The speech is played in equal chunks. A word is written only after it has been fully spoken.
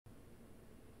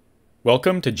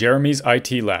Welcome to Jeremy's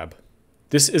IT Lab.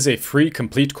 This is a free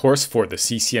complete course for the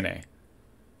CCNA.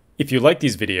 If you like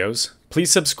these videos, please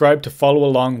subscribe to follow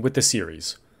along with the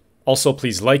series. Also,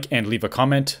 please like and leave a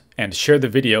comment, and share the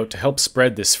video to help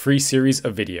spread this free series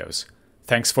of videos.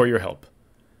 Thanks for your help.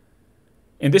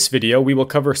 In this video, we will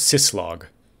cover Syslog.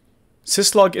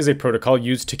 Syslog is a protocol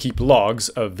used to keep logs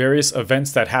of various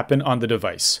events that happen on the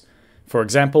device. For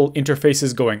example,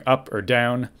 interfaces going up or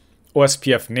down,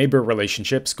 OSPF neighbor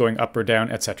relationships going up or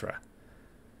down, etc.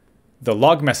 The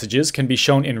log messages can be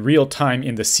shown in real time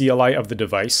in the CLI of the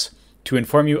device to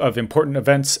inform you of important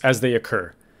events as they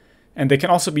occur, and they can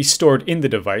also be stored in the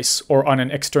device or on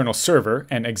an external server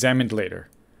and examined later.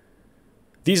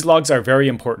 These logs are very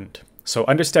important, so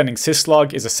understanding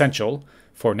Syslog is essential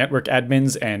for network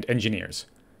admins and engineers.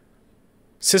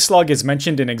 Syslog is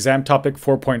mentioned in exam topic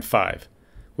 4.5,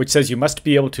 which says you must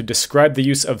be able to describe the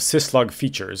use of Syslog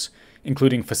features,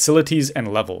 including facilities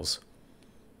and levels.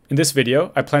 In this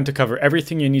video, I plan to cover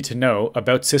everything you need to know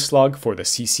about Syslog for the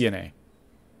CCNA.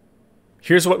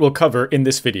 Here's what we'll cover in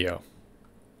this video.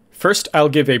 First, I'll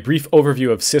give a brief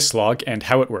overview of Syslog and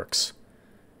how it works.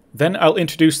 Then I'll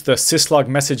introduce the Syslog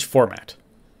message format.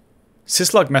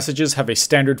 Syslog messages have a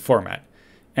standard format,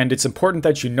 and it's important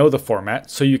that you know the format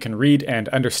so you can read and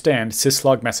understand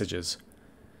Syslog messages.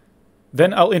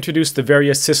 Then I'll introduce the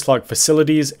various Syslog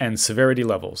facilities and severity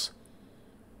levels.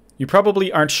 You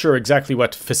probably aren't sure exactly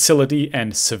what facility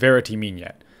and severity mean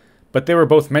yet, but they were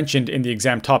both mentioned in the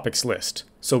exam topics list,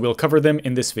 so we'll cover them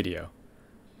in this video.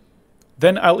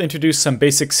 Then I'll introduce some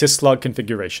basic Syslog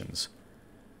configurations.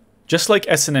 Just like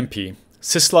SNMP,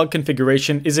 Syslog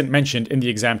configuration isn't mentioned in the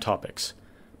exam topics,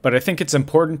 but I think it's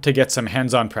important to get some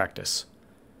hands-on practice.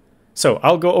 So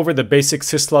I'll go over the basic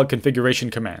Syslog configuration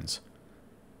commands.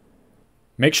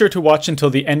 Make sure to watch until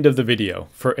the end of the video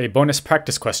for a bonus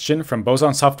practice question from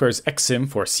Boson Software's XSIM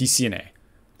for CCNA,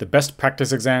 the best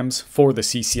practice exams for the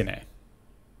CCNA.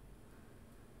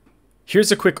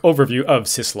 Here's a quick overview of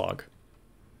Syslog.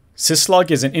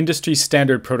 Syslog is an industry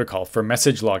standard protocol for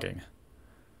message logging.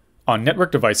 On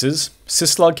network devices,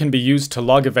 Syslog can be used to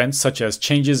log events such as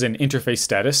changes in interface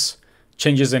status,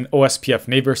 changes in OSPF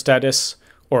neighbor status,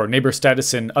 or neighbor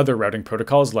status in other routing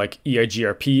protocols like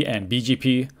EIGRP and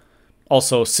BGP,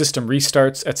 also system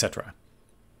restarts, etc.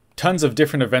 Tons of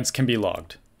different events can be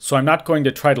logged, so I'm not going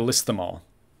to try to list them all.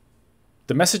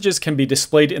 The messages can be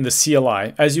displayed in the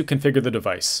CLI as you configure the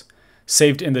device,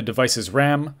 saved in the device's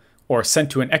RAM, or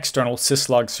sent to an external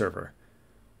Syslog server.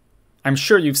 I'm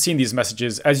sure you've seen these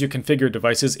messages as you configure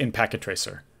devices in Packet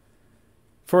Tracer.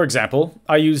 For example,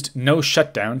 I used no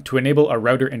shutdown to enable a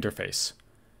router interface.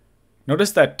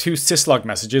 Notice that two Syslog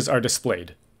messages are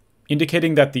displayed,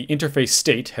 indicating that the interface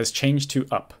state has changed to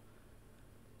up.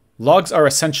 Logs are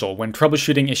essential when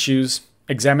troubleshooting issues,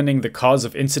 examining the cause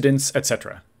of incidents,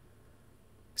 etc.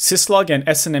 Syslog and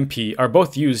SNMP are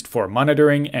both used for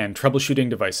monitoring and troubleshooting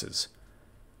devices.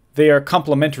 They are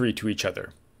complementary to each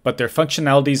other, but their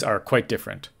functionalities are quite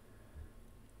different.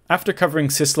 After covering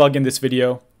Syslog in this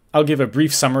video, I'll give a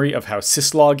brief summary of how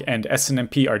Syslog and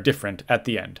SNMP are different at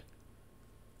the end.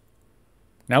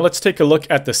 Now let's take a look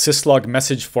at the Syslog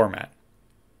message format.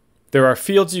 There are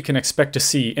fields you can expect to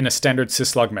see in a standard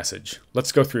Syslog message.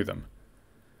 Let's go through them.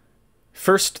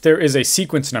 First, there is a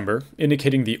sequence number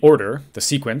indicating the order, the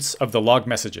sequence, of the log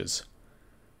messages.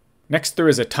 Next, there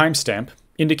is a timestamp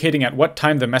indicating at what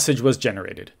time the message was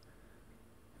generated.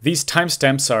 These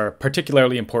timestamps are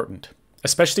particularly important,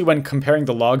 especially when comparing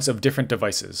the logs of different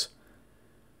devices.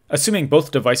 Assuming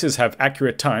both devices have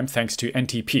accurate time thanks to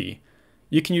NTP,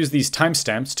 you can use these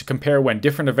timestamps to compare when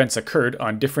different events occurred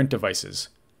on different devices.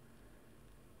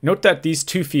 Note that these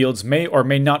two fields may or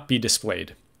may not be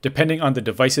displayed, depending on the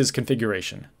device's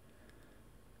configuration.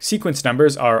 Sequence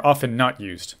numbers are often not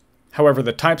used. However,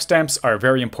 the timestamps are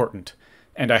very important,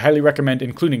 and I highly recommend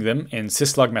including them in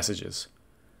Syslog messages.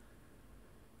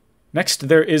 Next,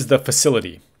 there is the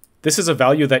facility. This is a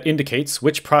value that indicates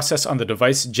which process on the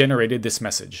device generated this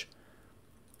message.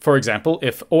 For example,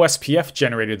 if OSPF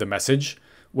generated the message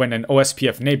when an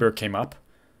OSPF neighbor came up,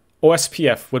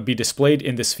 OSPF would be displayed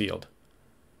in this field.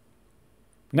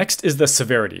 Next is the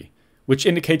severity, which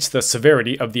indicates the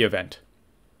severity of the event.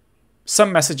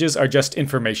 Some messages are just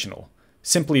informational,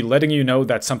 simply letting you know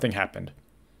that something happened.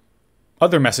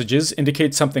 Other messages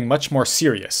indicate something much more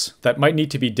serious that might need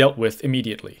to be dealt with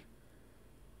immediately.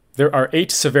 There are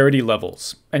 8 severity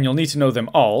levels, and you'll need to know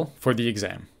them all for the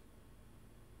exam.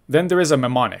 Then there is a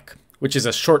mnemonic, which is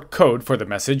a short code for the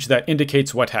message that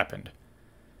indicates what happened.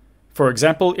 For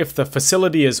example, if the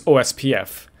facility is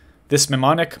OSPF, this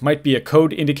mnemonic might be a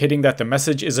code indicating that the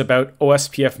message is about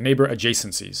OSPF neighbor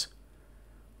adjacencies.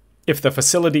 If the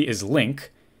facility is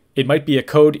link, it might be a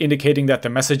code indicating that the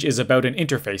message is about an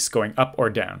interface going up or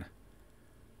down.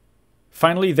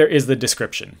 Finally, there is the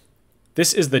description.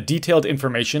 This is the detailed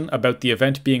information about the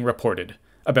event being reported,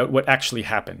 about what actually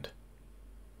happened.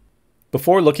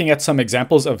 Before looking at some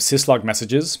examples of Syslog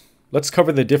messages, let's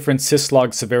cover the different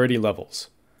Syslog severity levels.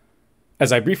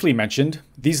 As I briefly mentioned,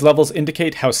 these levels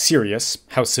indicate how serious,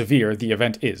 how severe the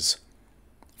event is.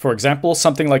 For example,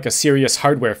 something like a serious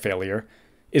hardware failure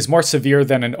is more severe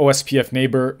than an OSPF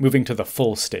neighbor moving to the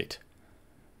full state.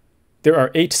 There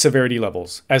are 8 severity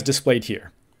levels, as displayed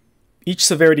here. Each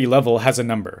severity level has a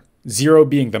number, 0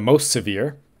 being the most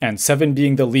severe, and 7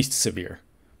 being the least severe.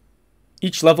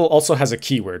 Each level also has a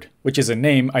keyword, which is a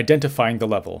name identifying the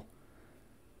level.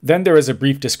 Then there is a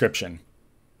brief description.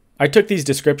 I took these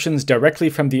descriptions directly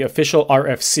from the official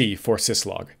RFC for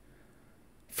Syslog.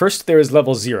 First, there is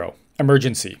level 0,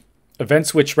 emergency,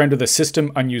 events which render the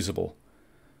system unusable.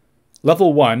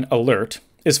 Level 1, alert,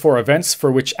 is for events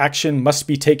for which action must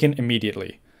be taken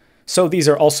immediately, so these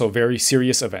are also very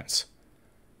serious events.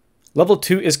 Level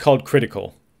 2 is called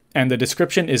critical, and the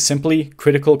description is simply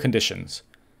critical conditions.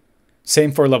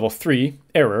 Same for level 3,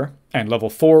 error, and level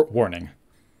 4, warning.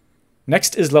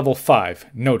 Next is level 5,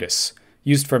 notice,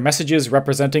 used for messages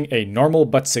representing a normal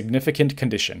but significant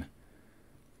condition.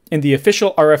 In the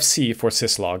official RFC for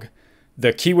Syslog,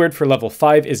 the keyword for level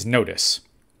 5 is notice,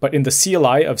 but in the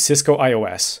CLI of Cisco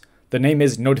iOS, the name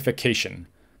is notification,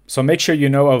 so make sure you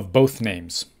know of both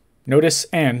names, notice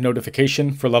and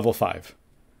notification for level 5.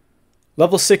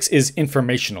 Level 6 is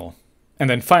informational, and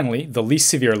then finally, the least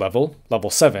severe level, level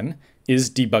 7,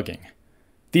 is debugging.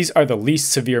 These are the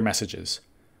least severe messages.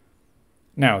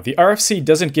 Now, the RFC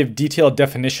doesn't give detailed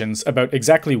definitions about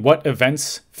exactly what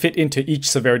events fit into each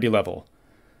severity level,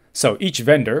 so each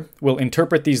vendor will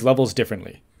interpret these levels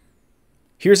differently.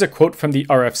 Here's a quote from the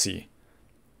RFC.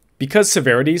 Because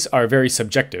severities are very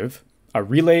subjective, a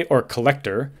relay or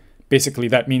collector, basically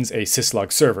that means a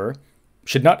Syslog server,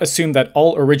 should not assume that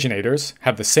all originators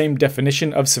have the same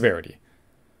definition of severity.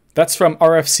 That's from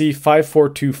RFC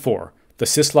 5424, the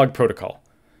Syslog protocol,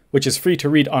 which is free to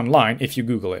read online if you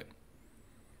Google it.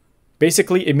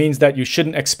 Basically, it means that you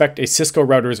shouldn't expect a Cisco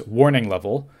router's warning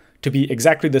level to be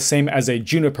exactly the same as a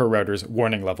Juniper router's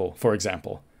warning level, for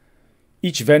example.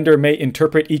 Each vendor may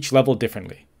interpret each level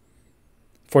differently.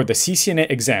 For the CCNA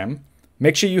exam,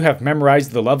 make sure you have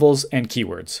memorized the levels and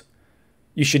keywords.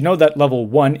 You should know that level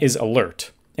 1 is alert,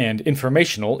 and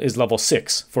informational is level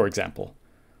 6, for example.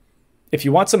 If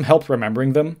you want some help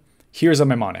remembering them, here's a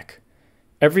mnemonic.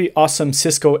 Every awesome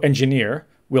Cisco engineer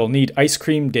will need ice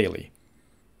cream daily.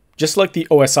 Just like the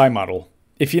OSI model,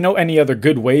 if you know any other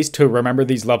good ways to remember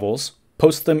these levels,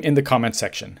 post them in the comment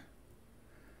section.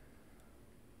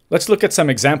 Let's look at some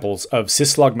examples of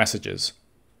Syslog messages.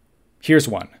 Here's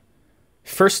one.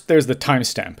 First, there's the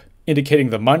timestamp, indicating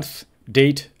the month,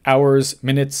 date, hours,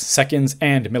 minutes, seconds,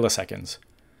 and milliseconds.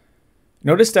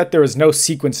 Notice that there is no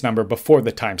sequence number before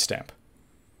the timestamp.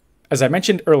 As I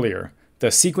mentioned earlier,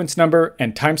 the sequence number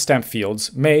and timestamp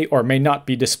fields may or may not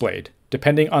be displayed,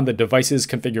 depending on the device's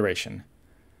configuration.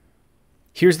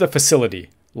 Here's the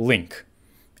facility, link,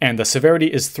 and the severity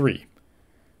is 3.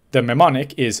 The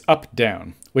mnemonic is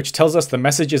up-down, which tells us the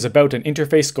message is about an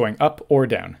interface going up or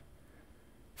down.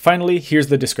 Finally, here's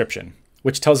the description,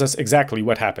 which tells us exactly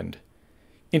what happened.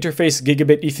 Interface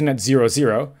gigabit Ethernet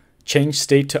 00, change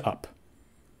state to up.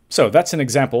 So that's an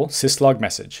example Syslog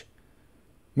message.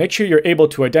 Make sure you're able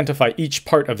to identify each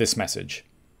part of this message.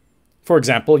 For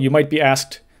example, you might be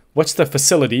asked, what's the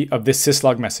facility of this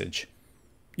Syslog message?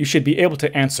 You should be able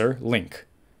to answer link.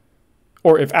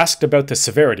 Or if asked about the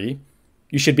severity,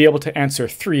 you should be able to answer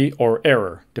 3 or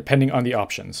error, depending on the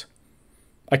options.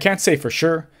 I can't say for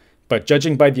sure, but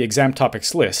judging by the exam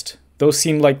topics list, those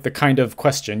seem like the kind of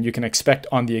question you can expect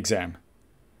on the exam.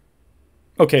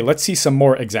 Okay, let's see some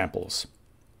more examples.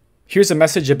 Here's a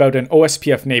message about an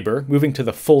OSPF neighbor moving to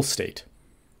the full state.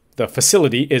 The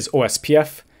facility is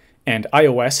OSPF, and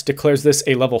iOS declares this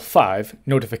a level 5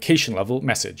 notification level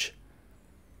message.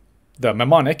 The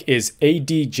mnemonic is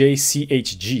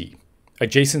ADJCHG,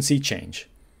 adjacency change.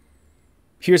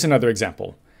 Here's another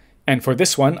example, and for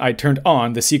this one I turned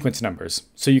on the sequence numbers,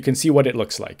 so you can see what it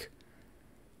looks like.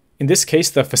 In this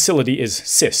case, the facility is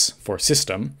sys for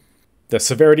system, the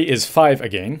severity is 5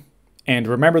 again, and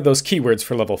remember those keywords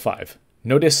for level 5,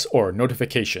 notice or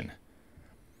notification.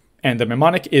 And the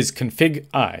mnemonic is config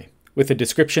I, with a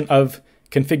description of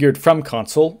configured from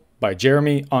console by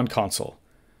Jeremy on console.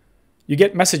 You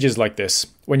get messages like this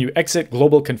when you exit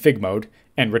global config mode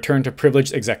and return to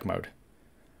privileged exec mode.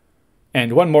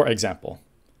 And one more example.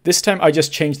 This time I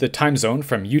just changed the time zone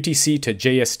from UTC to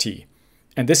JST,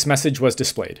 and this message was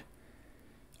displayed.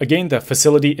 Again, the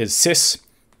facility is sys,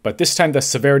 but this time the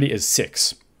severity is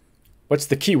 6. What's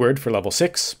the keyword for level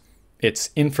 6?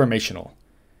 It's informational.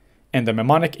 And the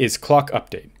mnemonic is clock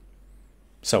update.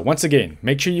 So once again,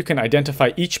 make sure you can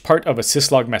identify each part of a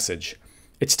Syslog message.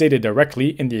 It's stated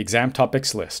directly in the exam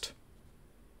topics list.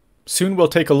 Soon we'll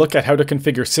take a look at how to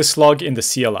configure Syslog in the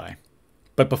CLI.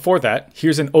 But before that,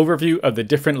 here's an overview of the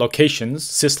different locations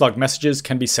Syslog messages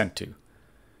can be sent to.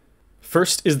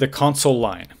 First is the console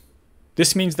line.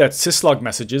 This means that Syslog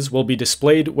messages will be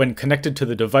displayed when connected to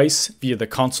the device via the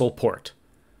console port.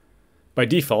 By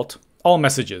default, all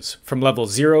messages from level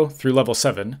 0 through level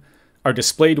 7 are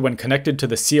displayed when connected to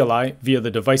the CLI via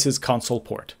the device's console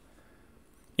port.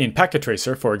 In Packet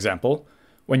Tracer, for example,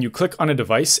 when you click on a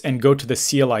device and go to the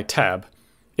CLI tab,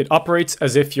 it operates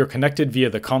as if you're connected via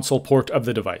the console port of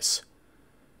the device.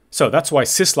 So that's why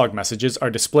Syslog messages are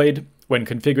displayed when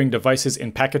configuring devices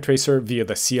in Packet Tracer via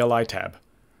the CLI tab.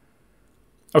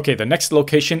 Okay, the next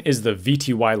location is the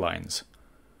VTY lines.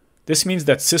 This means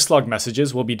that Syslog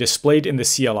messages will be displayed in the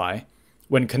CLI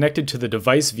when connected to the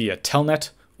device via Telnet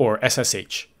or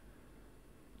SSH.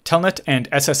 Telnet and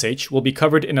SSH will be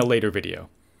covered in a later video.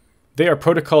 They are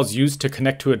protocols used to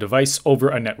connect to a device over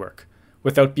a network,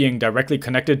 without being directly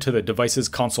connected to the device's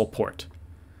console port.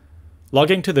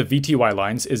 Logging to the VTY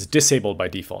lines is disabled by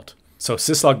default, so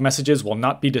Syslog messages will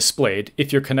not be displayed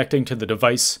if you're connecting to the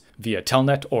device via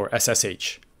Telnet or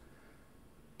SSH.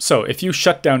 So if you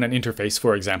shut down an interface,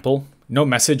 for example, no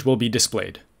message will be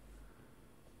displayed.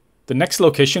 The next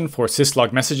location for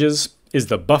Syslog messages is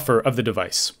the buffer of the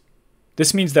device.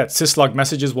 This means that Syslog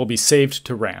messages will be saved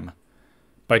to RAM.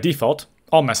 By default,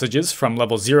 all messages from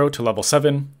level 0 to level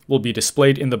 7 will be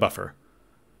displayed in the buffer.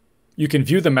 You can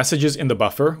view the messages in the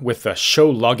buffer with the show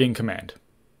logging command.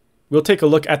 We'll take a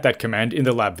look at that command in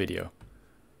the lab video.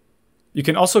 You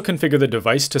can also configure the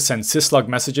device to send Syslog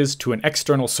messages to an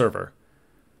external server.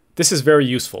 This is very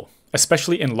useful,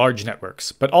 especially in large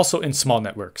networks, but also in small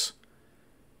networks.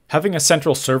 Having a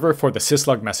central server for the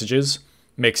Syslog messages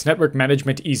makes network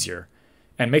management easier,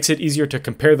 and makes it easier to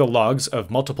compare the logs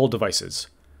of multiple devices.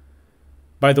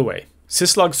 By the way,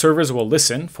 Syslog servers will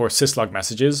listen for Syslog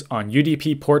messages on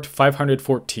UDP port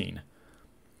 514.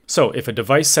 So if a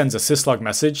device sends a Syslog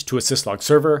message to a Syslog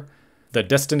server, the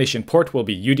destination port will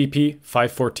be UDP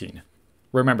 514.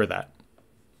 Remember that.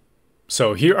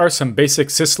 So here are some basic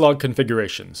Syslog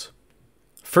configurations.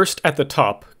 First at the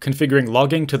top, configuring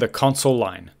logging to the console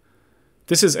line.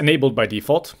 This is enabled by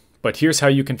default, but here's how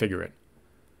you configure it.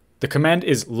 The command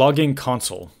is logging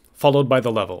console, followed by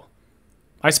the level.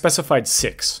 I specified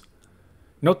 6.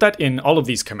 Note that in all of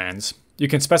these commands, you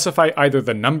can specify either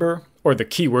the number or the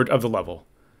keyword of the level.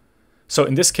 So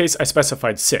in this case I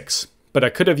specified 6, but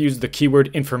I could have used the keyword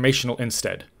informational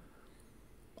instead.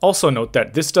 Also note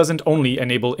that this doesn't only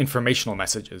enable informational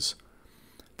messages.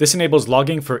 This enables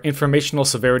logging for informational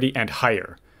severity and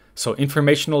higher, so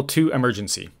informational to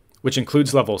emergency, which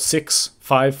includes level 6,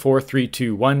 5, 4, 3,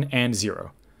 2, 1, and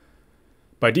 0.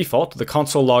 By default, the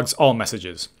console logs all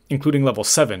messages, including level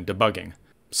 7 debugging,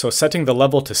 so setting the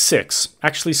level to 6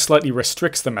 actually slightly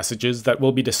restricts the messages that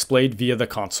will be displayed via the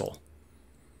console.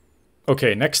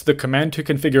 Okay, next the command to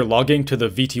configure logging to the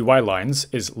VTY lines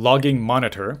is logging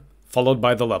monitor, followed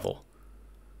by the level.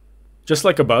 Just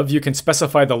like above, you can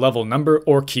specify the level number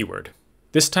or keyword.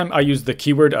 This time I used the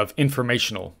keyword of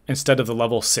informational instead of the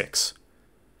level 6.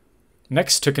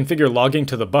 Next, to configure logging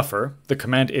to the buffer, the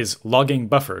command is logging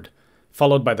buffered,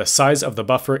 followed by the size of the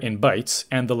buffer in bytes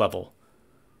and the level.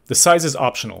 The size is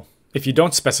optional. If you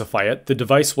don't specify it, the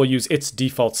device will use its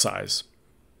default size.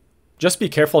 Just be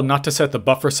careful not to set the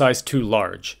buffer size too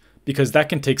large, because that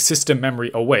can take system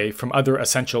memory away from other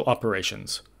essential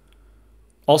operations.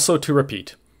 Also to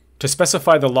repeat, to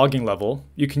specify the logging level,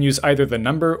 you can use either the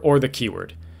number or the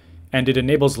keyword, and it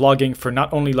enables logging for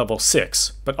not only level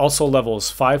 6, but also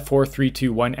levels 5, 4, 3,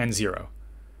 2, 1, and 0.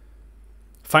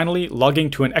 Finally,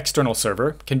 logging to an external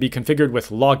server can be configured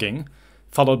with logging,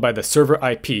 followed by the server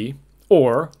IP,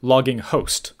 or logging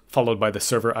host, followed by the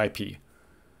server IP.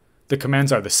 The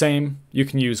commands are the same, you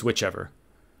can use whichever.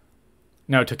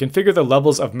 Now to configure the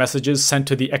levels of messages sent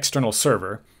to the external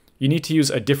server, you need to use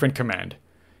a different command.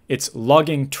 It's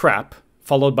logging trap,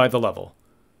 followed by the level.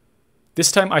 This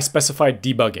time I specified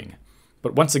debugging,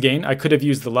 but once again I could have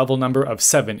used the level number of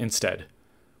 7 instead.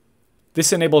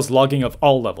 This enables logging of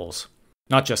all levels.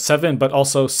 Not just 7, but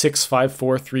also 6, 5,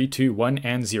 4, 3, 2, 1,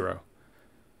 and 0.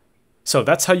 So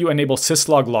that's how you enable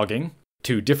Syslog logging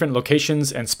to different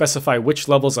locations and specify which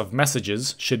levels of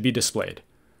messages should be displayed.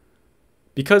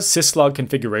 Because Syslog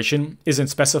configuration isn't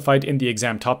specified in the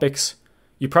exam topics,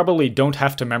 you probably don't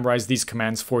have to memorize these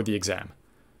commands for the exam.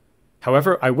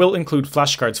 However, I will include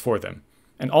flashcards for them,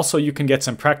 and also you can get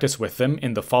some practice with them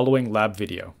in the following lab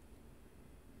video.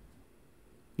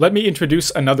 Let me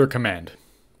introduce another command.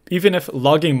 Even if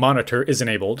logging monitor is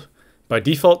enabled, by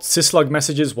default Syslog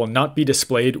messages will not be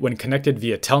displayed when connected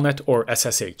via Telnet or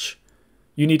SSH.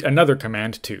 You need another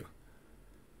command too.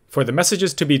 For the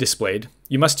messages to be displayed,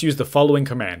 you must use the following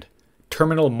command,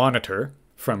 terminal monitor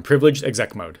from privileged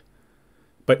exec mode.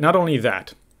 But not only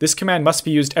that, this command must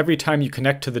be used every time you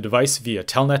connect to the device via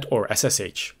Telnet or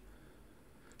SSH.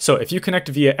 So if you connect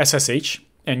via SSH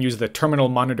and use the terminal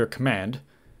monitor command,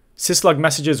 Syslog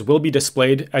messages will be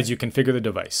displayed as you configure the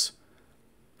device.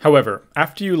 However,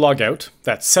 after you log out,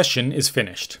 that session is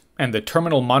finished, and the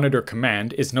terminal monitor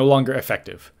command is no longer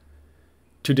effective.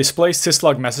 To display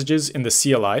Syslog messages in the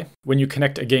CLI when you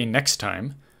connect again next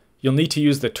time, you'll need to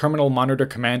use the terminal monitor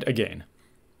command again.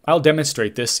 I'll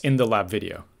demonstrate this in the lab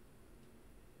video.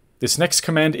 This next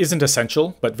command isn't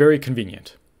essential, but very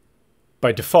convenient.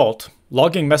 By default,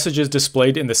 logging messages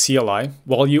displayed in the CLI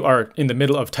while you are in the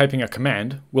middle of typing a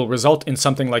command will result in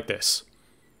something like this.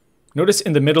 Notice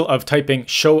in the middle of typing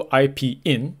show IP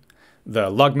in, the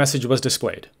log message was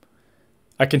displayed.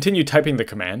 I continued typing the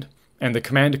command, and the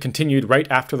command continued right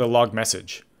after the log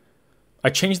message. I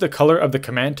changed the color of the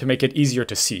command to make it easier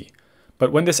to see,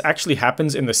 but when this actually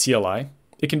happens in the CLI,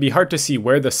 it can be hard to see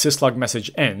where the syslog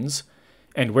message ends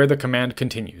and where the command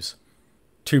continues.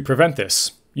 To prevent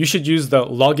this, you should use the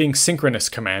logging synchronous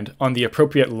command on the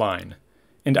appropriate line,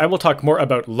 and I will talk more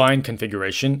about line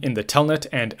configuration in the Telnet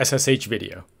and SSH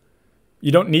video.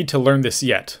 You don't need to learn this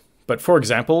yet, but for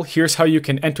example, here's how you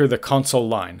can enter the console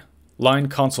line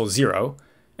console 0,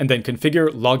 and then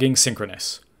configure logging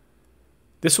synchronous.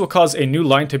 This will cause a new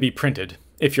line to be printed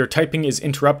if your typing is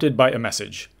interrupted by a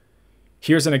message.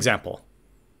 Here's an example.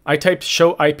 I typed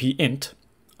show IP int,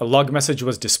 a log message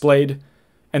was displayed,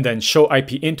 and then show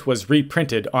IP int was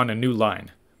reprinted on a new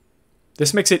line.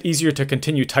 This makes it easier to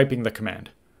continue typing the command.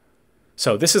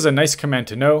 So this is a nice command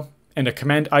to know, and a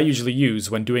command I usually use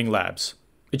when doing labs.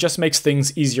 It just makes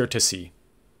things easier to see.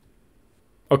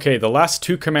 Okay, the last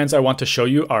two commands I want to show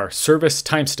you are service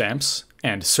timestamps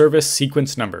and service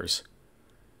sequence numbers.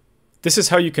 This is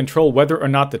how you control whether or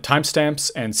not the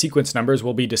timestamps and sequence numbers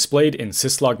will be displayed in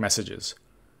Syslog messages.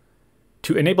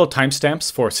 To enable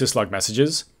timestamps for Syslog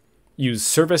messages, use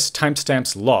service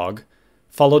timestamps log,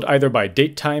 followed either by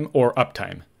datetime or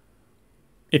uptime.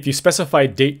 If you specify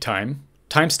datetime,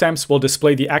 timestamps will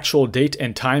display the actual date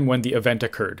and time when the event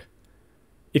occurred.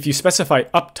 If you specify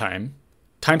uptime,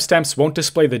 timestamps won't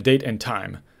display the date and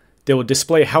time. They will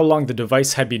display how long the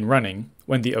device had been running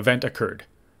when the event occurred.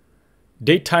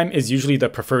 Datetime is usually the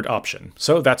preferred option,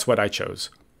 so that's what I chose.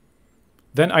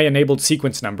 Then I enabled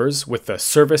sequence numbers with the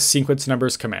service sequence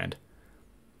numbers command.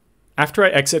 After I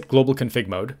exit global config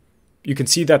mode, you can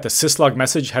see that the syslog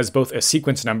message has both a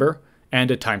sequence number and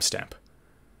a timestamp.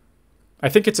 I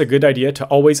think it's a good idea to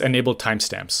always enable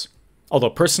timestamps,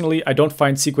 although personally I don't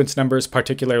find sequence numbers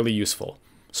particularly useful,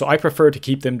 so I prefer to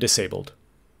keep them disabled.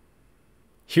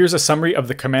 Here's a summary of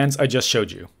the commands I just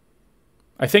showed you.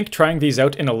 I think trying these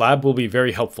out in a lab will be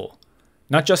very helpful,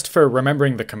 not just for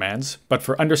remembering the commands, but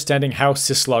for understanding how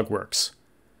Syslog works.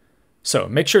 So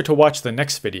make sure to watch the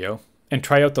next video and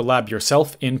try out the lab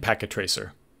yourself in Packet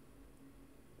Tracer.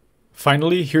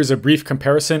 Finally, here's a brief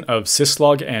comparison of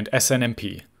Syslog and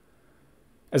SNMP.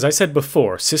 As I said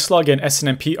before, Syslog and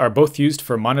SNMP are both used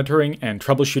for monitoring and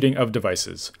troubleshooting of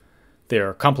devices. They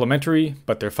are complementary,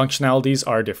 but their functionalities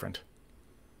are different.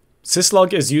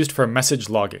 Syslog is used for message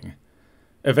logging.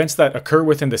 Events that occur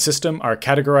within the system are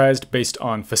categorized based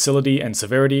on facility and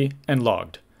severity and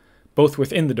logged, both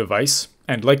within the device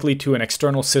and likely to an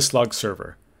external Syslog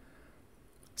server.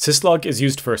 Syslog is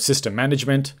used for system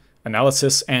management,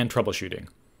 analysis, and troubleshooting.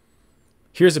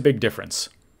 Here's a big difference.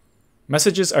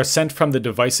 Messages are sent from the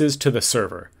devices to the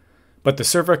server, but the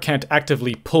server can't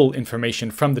actively pull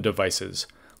information from the devices,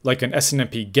 like an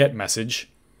SNMP GET message,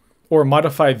 or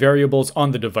modify variables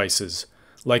on the devices,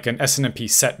 like an SNMP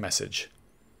SET message.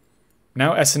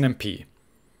 Now SNMP.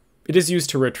 It is used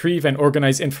to retrieve and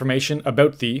organize information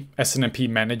about the SNMP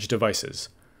managed devices.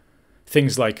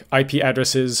 Things like IP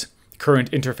addresses,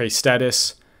 current interface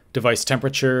status, device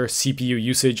temperature, CPU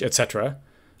usage, etc.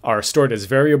 are stored as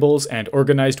variables and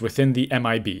organized within the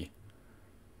MIB.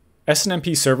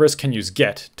 SNMP servers can use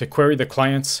GET to query the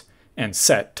clients and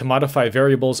SET to modify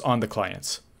variables on the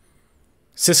clients.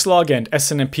 Syslog and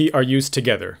SNMP are used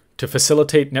together to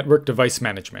facilitate network device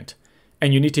management,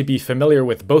 and you need to be familiar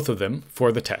with both of them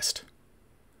for the test.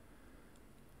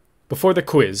 Before the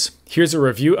quiz, here's a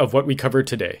review of what we covered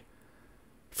today.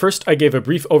 First, I gave a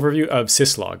brief overview of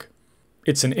Syslog.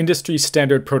 It's an industry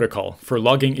standard protocol for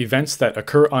logging events that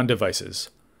occur on devices.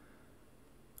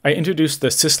 I introduced the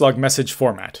Syslog message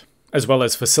format, as well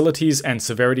as facilities and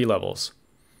severity levels.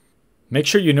 Make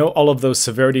sure you know all of those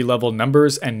severity level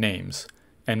numbers and names,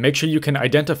 and make sure you can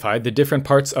identify the different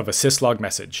parts of a Syslog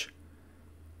message.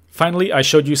 Finally, I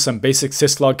showed you some basic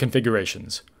Syslog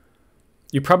configurations.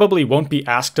 You probably won't be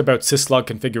asked about Syslog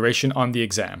configuration on the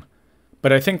exam,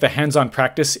 but I think the hands-on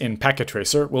practice in Packet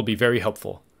Tracer will be very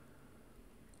helpful.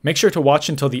 Make sure to watch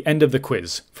until the end of the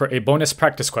quiz for a bonus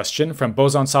practice question from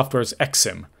Boson Software's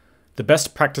XSIM, the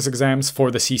best practice exams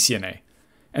for the CCNA,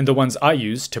 and the ones I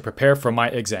use to prepare for my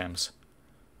exams.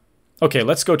 Okay,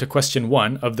 let's go to question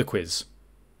 1 of the quiz.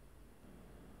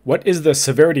 What is the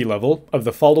severity level of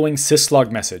the following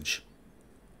Syslog message?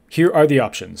 Here are the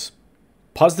options.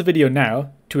 Pause the video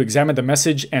now to examine the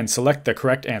message and select the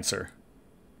correct answer.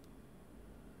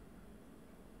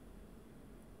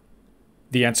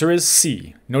 The answer is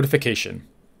C, notification.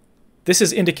 This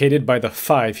is indicated by the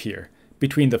 5 here,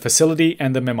 between the facility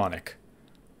and the mnemonic.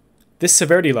 This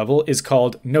severity level is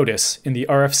called notice in the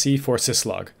RFC for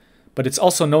Syslog, but it's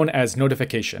also known as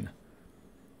notification.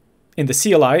 In the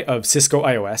CLI of Cisco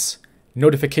iOS,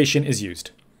 notification is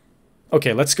used.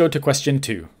 Okay, let's go to question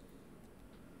 2.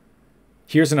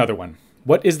 Here's another one.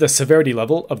 What is the severity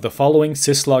level of the following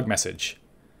Syslog message?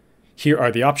 Here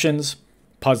are the options.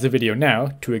 Pause the video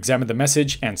now to examine the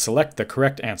message and select the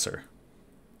correct answer.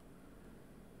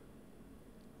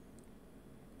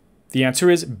 The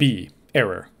answer is B,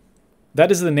 error.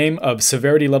 That is the name of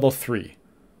severity level 3.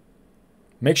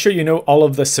 Make sure you know all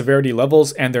of the severity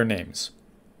levels and their names.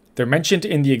 They're mentioned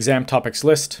in the exam topics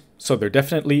list, so they're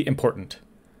definitely important.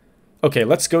 Okay,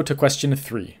 let's go to question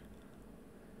 3.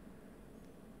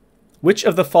 Which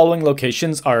of the following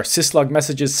locations are Syslog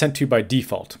messages sent to by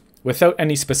default, without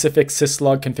any specific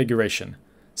Syslog configuration?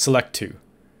 Select 2.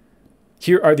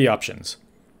 Here are the options.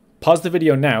 Pause the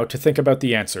video now to think about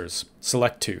the answers.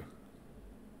 Select 2.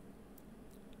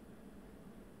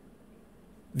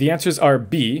 The answers are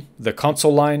B, the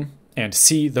console line, and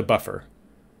C, the buffer.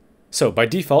 So by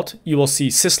default, you will see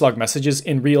Syslog messages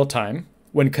in real time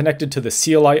when connected to the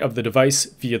CLI of the device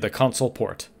via the console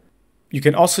port. You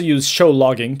can also use show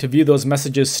logging to view those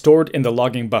messages stored in the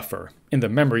logging buffer, in the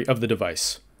memory of the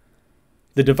device.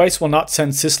 The device will not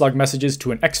send Syslog messages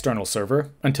to an external server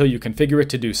until you configure it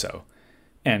to do so,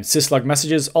 and Syslog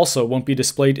messages also won't be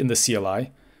displayed in the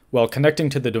CLI while connecting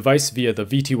to the device via the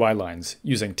VTY lines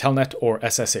using Telnet or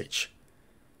SSH.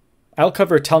 I'll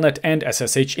cover Telnet and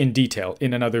SSH in detail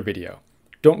in another video.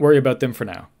 Don't worry about them for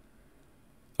now.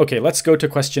 Okay, let's go to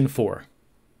question 4.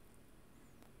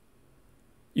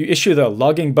 You issue the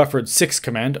logging buffered 6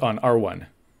 command on R1.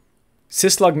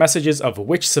 Syslog messages of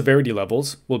which severity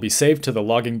levels will be saved to the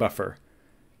logging buffer?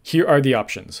 Here are the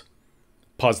options.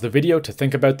 Pause the video to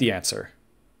think about the answer.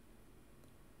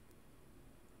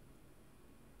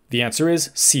 The answer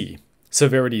is C,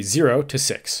 severity 0 to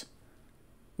 6.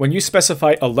 When you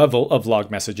specify a level of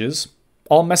log messages,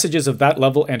 all messages of that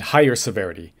level and higher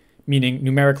severity, meaning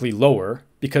numerically lower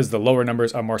because the lower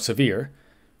numbers are more severe,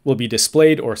 will be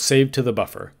displayed or saved to the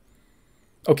buffer.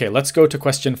 Okay, let's go to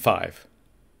question 5.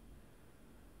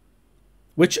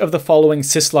 Which of the following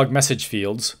Syslog message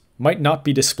fields might not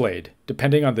be displayed,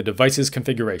 depending on the device's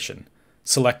configuration?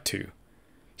 Select 2.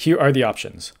 Here are the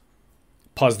options.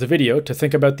 Pause the video to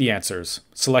think about the answers.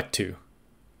 Select 2.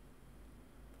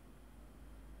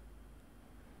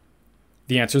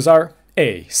 The answers are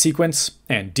A, sequence,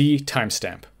 and D,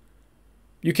 timestamp.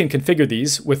 You can configure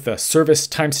these with the service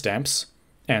timestamps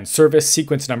and service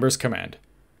sequence numbers command.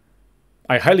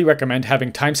 I highly recommend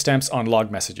having timestamps on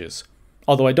log messages,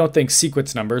 although I don't think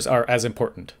sequence numbers are as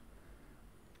important.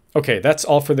 Okay, that's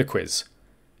all for the quiz.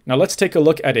 Now let's take a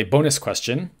look at a bonus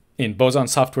question in Boson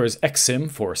Software's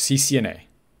XSIM for CCNA.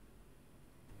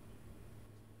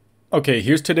 Okay,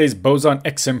 here's today's Boson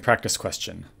XSIM practice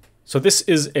question. So this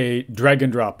is a drag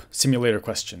and drop simulator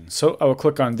question. So I will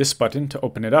click on this button to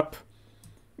open it up,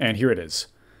 and here it is.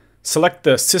 Select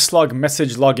the Syslog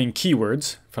message logging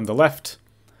keywords from the left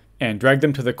and drag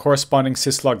them to the corresponding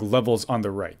Syslog levels on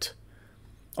the right.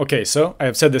 Okay, so I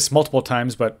have said this multiple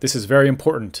times, but this is very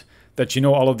important that you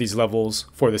know all of these levels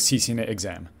for the CCNA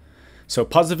exam. So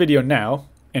pause the video now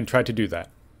and try to do that.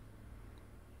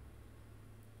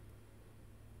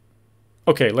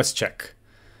 Okay, let's check.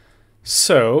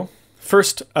 So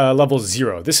first, level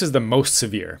 0. This is the most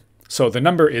severe. So the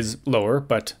number is lower,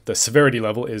 but the severity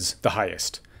level is the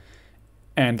highest.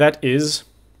 And that is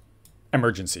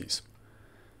emergencies.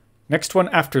 Next one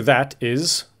after that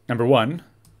is number 1,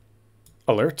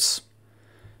 alerts,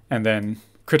 and then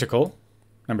critical,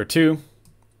 number 2,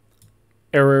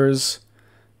 errors,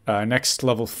 Next,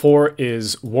 level 4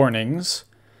 is warnings.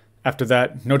 After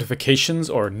that, notifications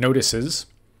or notices.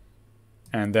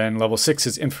 And then level 6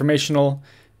 is informational,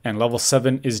 and level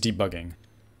 7 is debugging.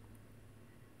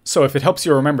 So if it helps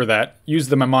you remember that, use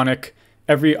the mnemonic,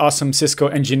 every awesome Cisco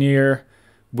engineer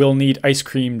will need ice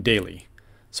cream daily.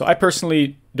 So I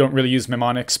personally don't really use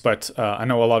mnemonics, but I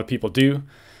know a lot of people do.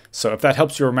 So if that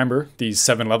helps you remember these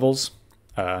 7 levels,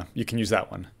 you can use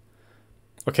that one.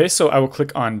 Okay, so I will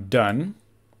click on done,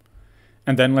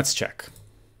 and then let's check.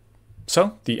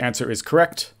 So the answer is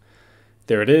correct.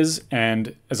 There it is,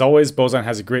 and as always, Boson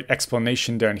has a great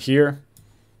explanation down here,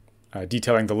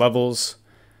 detailing the levels,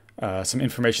 some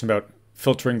information about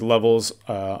filtering the levels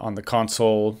on the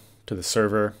console to the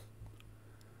server,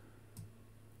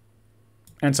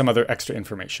 and some other extra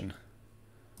information.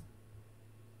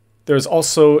 There's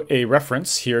also a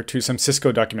reference here to some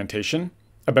Cisco documentation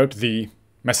about the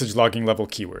message logging level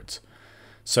keywords.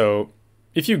 So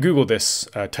if you Google this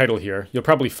title here, you'll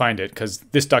probably find it because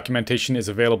this documentation is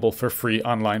available for free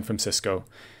online from Cisco,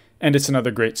 and it's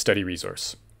another great study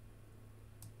resource.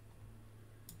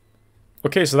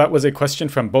 Okay, so that was a question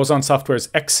from Boson Software's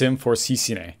XSIM for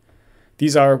CCNA.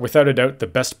 These are, without a doubt, the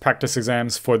best practice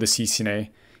exams for the CCNA,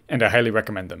 and I highly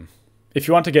recommend them. If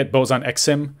you want to get Boson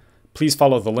XSIM, please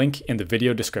follow the link in the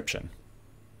video description.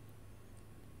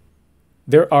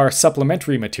 There are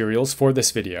supplementary materials for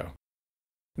this video.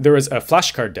 There is a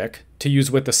flashcard deck to use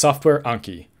with the software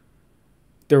Anki.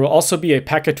 There will also be a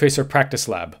packet tracer practice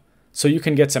lab, so you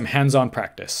can get some hands-on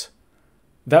practice.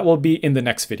 That will be in the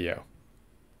next video.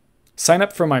 Sign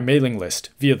up for my mailing list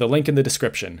via the link in the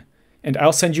description, and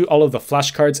I'll send you all of the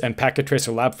flashcards and packet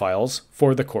tracer lab files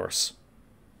for the course.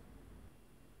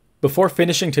 Before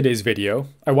finishing today's video,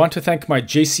 I want to thank my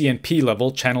JCNP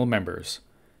level channel members.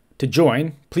 To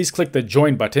join, please click the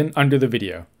Join button under the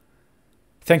video.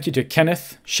 Thank you to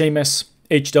Kenneth, Seamus,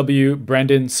 HW,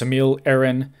 Brandon, Samil,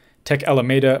 Aaron, Tech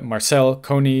Alameda, Marcel,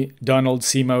 Coney, Donald,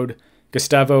 Cmode,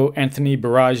 Gustavo, Anthony,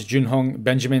 Barrage, Junhong,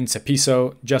 Benjamin,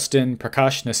 Sepiso, Justin,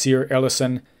 Prakash, Nasir,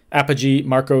 Erlison, Apogee,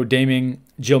 Marco, Daming,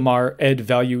 Gilmar, Ed,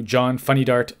 Value, John, Funny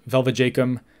Dart, Velva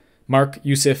Jacob, Mark,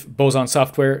 Yusuf, Boson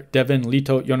Software, Devin,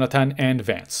 Lito, Jonathan, and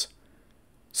Vance.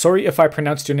 Sorry if I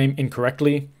pronounced your name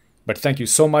incorrectly, but thank you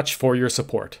so much for your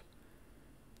support.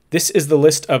 This is the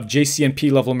list of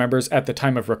JCNP level members at the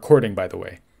time of recording, by the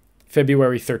way,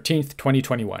 February 13th,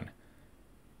 2021.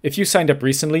 If you signed up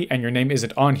recently and your name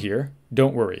isn't on here,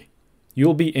 don't worry.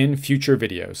 You'll be in future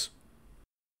videos.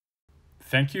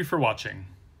 Thank you for watching.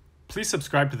 Please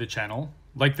subscribe to the channel,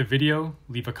 like the video,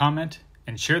 leave a comment,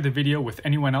 and share the video with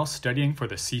anyone else studying for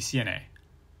the CCNA.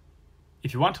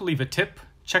 If you want to leave a tip,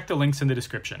 check the links in the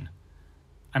description.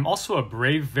 I'm also a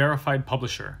Brave verified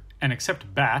publisher and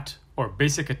accept BAT or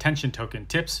Basic Attention Token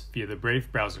tips via the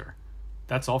Brave browser.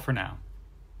 That's all for now.